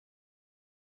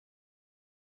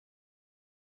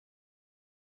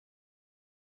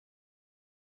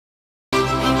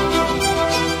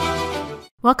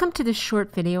Welcome to this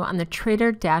short video on the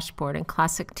Trader Dashboard in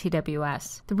Classic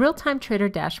TWS. The Real-Time Trader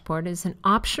Dashboard is an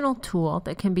optional tool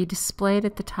that can be displayed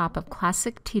at the top of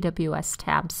Classic TWS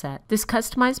tab set. This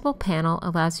customizable panel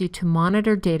allows you to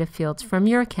monitor data fields from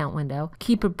your account window,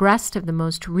 keep abreast of the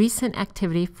most recent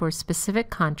activity for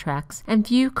specific contracts, and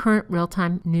view current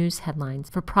real-time news headlines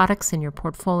for products in your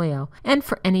portfolio and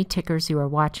for any tickers you are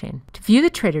watching. To view the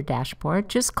Trader Dashboard,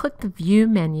 just click the View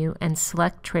menu and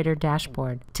select Trader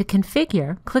Dashboard. To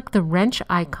configure, click the wrench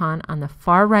icon on the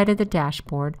far right of the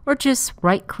dashboard, or just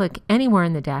right-click anywhere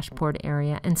in the dashboard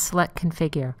area and select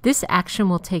Configure. This action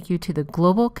will take you to the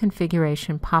Global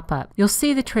Configuration pop-up. You'll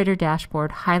see the Trader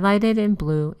Dashboard highlighted in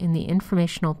blue in the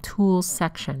Informational Tools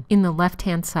section in the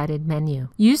left-hand sided menu.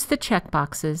 Use the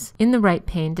checkboxes in the right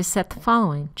pane to set the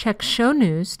following. Check Show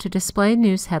News to display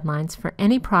news headlines for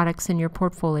any products in your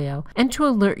portfolio and to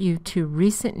alert you to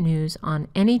recent news on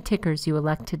any tickers you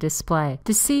elect to display.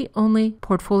 To see only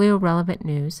portfolio relevant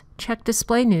news, check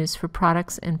Display News for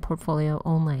products in portfolio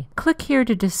only. Click here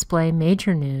to display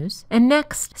major news, and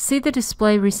next, see the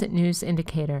Display Recent News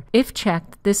indicator. If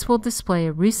checked, this will display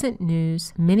a recent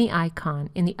news mini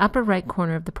icon in the upper right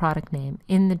corner of the product name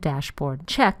in the dashboard.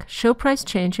 Check Show Price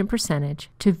Change in Percentage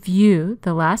to view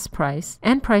the last price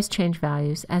and price change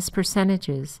values as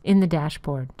percentages in the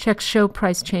dashboard. Check Show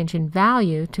Price Change in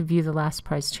Value to view the last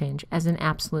price change as an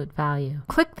absolute value.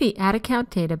 Click the Add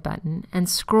Account Data button and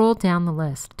scroll down the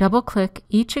list. Double-click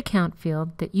each account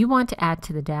field that you want to add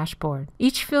to the dashboard.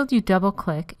 Each field you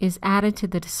double-click is added to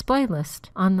the display list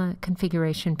on the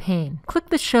configuration pane. Click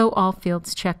the Show All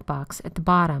Fields checkbox at the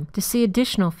bottom to see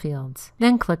additional fields.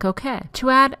 Then click OK. To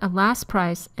add a last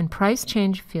price and price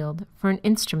change field for an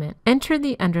instrument, enter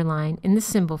the underline in the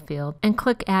symbol field and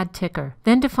click Add Ticker.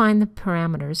 Then define the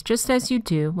parameters just as you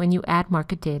do when you add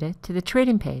market data to the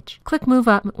trading page. Click Move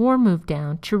Up or Move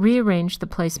Down to rearrange the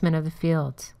placement of the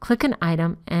fields. Click an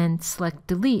item and select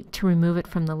Delete to remove it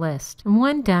from the list. And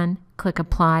when done, click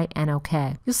Apply and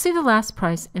OK. You'll see the last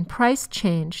price and price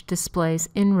change displays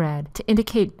in red to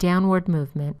indicate downward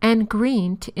movement and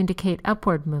green to indicate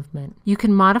upward movement. You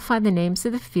can modify the names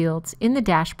of the fields in the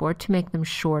dashboard to make them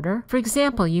shorter. For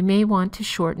example, you may want to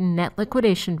shorten Net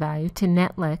Liquidation Value to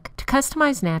NetLiq. To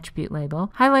customize an attribute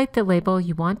label, highlight the label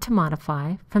you want to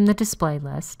modify from the display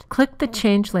list. Click the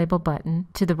Change Label button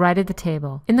to the right of the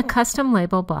table. In the Custom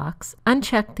Label box,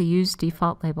 uncheck the Use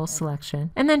Default Label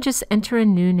selection, and then just enter a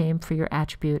new name for your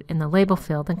attribute in the label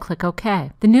field and click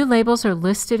OK. The new labels are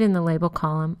listed in the label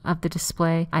column of the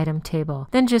display item table.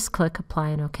 Then just click Apply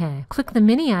and OK. Click the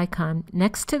mini icon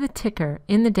next to the ticker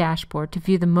in the dashboard to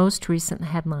view the most recent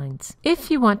headlines. If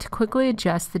you want to quickly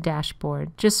adjust the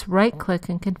dashboard, just right-click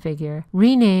and configure,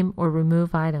 rename or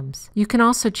remove items. You can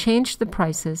also change the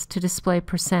prices to display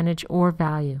percentage or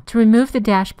value. To remove the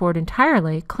dashboard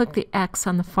entirely, click the X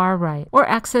on the far right or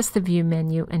access the View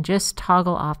menu and just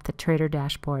toggle off the Trader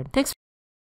Dashboard.